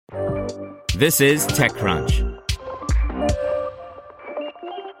This is TechCrunch.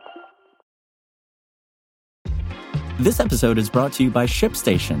 This episode is brought to you by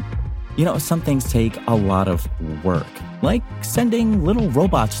ShipStation. You know, some things take a lot of work, like sending little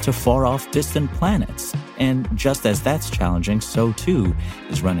robots to far-off distant planets. And just as that's challenging, so too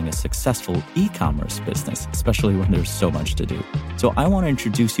is running a successful e-commerce business, especially when there's so much to do. So I want to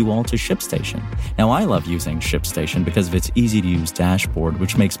introduce you all to ShipStation. Now, I love using ShipStation because of its easy-to-use dashboard,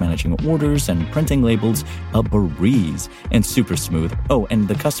 which makes managing orders and printing labels a breeze and super smooth. Oh, and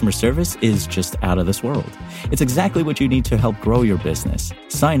the customer service is just out of this world. It's exactly what you need to help grow your business.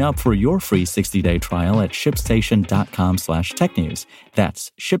 Sign up for your free 60-day trial at shipstation.com/technews.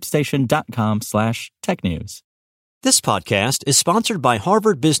 That's shipstation.com/technews. This podcast is sponsored by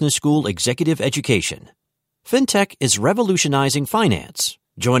Harvard Business School Executive Education. FinTech is revolutionizing finance.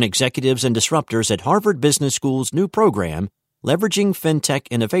 Join executives and disruptors at Harvard Business School's new program, Leveraging FinTech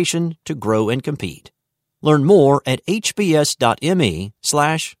Innovation to Grow and Compete. Learn more at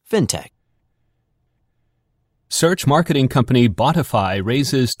hbs.me/fintech. Search marketing company Botify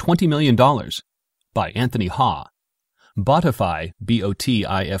raises $20 million. By Anthony Ha. Botify,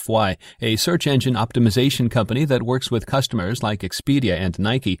 Botify, a search engine optimization company that works with customers like Expedia and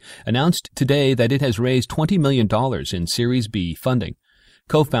Nike, announced today that it has raised $20 million in Series B funding.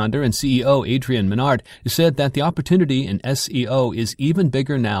 Co-founder and CEO Adrien Menard said that the opportunity in SEO is even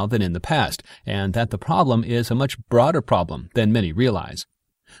bigger now than in the past, and that the problem is a much broader problem than many realize.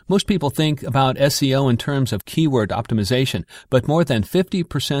 Most people think about SEO in terms of keyword optimization, but more than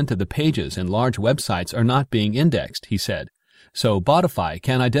 50% of the pages in large websites are not being indexed, he said. So Botify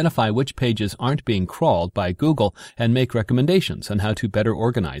can identify which pages aren't being crawled by Google and make recommendations on how to better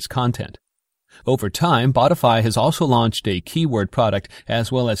organize content. Over time, Botify has also launched a keyword product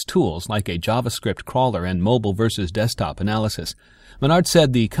as well as tools like a JavaScript crawler and mobile versus desktop analysis. Menard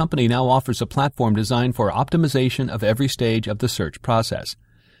said the company now offers a platform designed for optimization of every stage of the search process.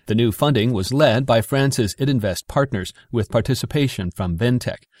 The new funding was led by France's Idinvest partners with participation from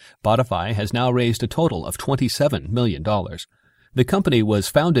Ventec. Botify has now raised a total of $27 million. The company was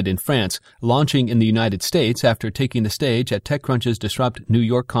founded in France, launching in the United States after taking the stage at TechCrunch's Disrupt New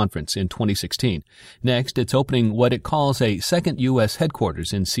York conference in 2016. Next, it's opening what it calls a second U.S.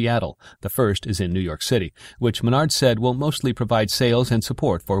 headquarters in Seattle. The first is in New York City, which Menard said will mostly provide sales and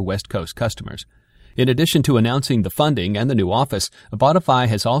support for West Coast customers. In addition to announcing the funding and the new office, Botify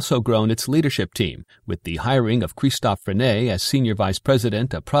has also grown its leadership team, with the hiring of Christophe Frenet as Senior Vice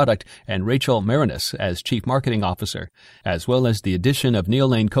President of Product and Rachel Marinas as Chief Marketing Officer, as well as the addition of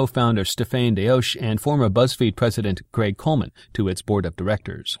Neolane co-founder Stéphane Deoche and former BuzzFeed President Greg Coleman to its board of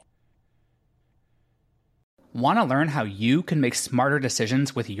directors. Want to learn how you can make smarter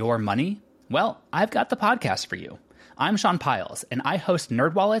decisions with your money? Well, I've got the podcast for you. I'm Sean Piles, and I host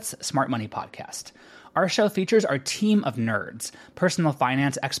NerdWallet's Smart Money Podcast. Our show features our team of nerds, personal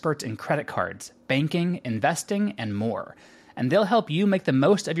finance experts in credit cards, banking, investing, and more. And they'll help you make the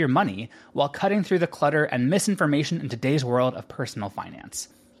most of your money while cutting through the clutter and misinformation in today's world of personal finance.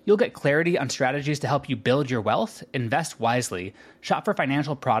 You'll get clarity on strategies to help you build your wealth, invest wisely, shop for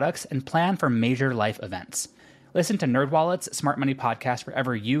financial products, and plan for major life events. Listen to NerdWallet's Smart Money Podcast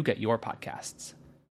wherever you get your podcasts.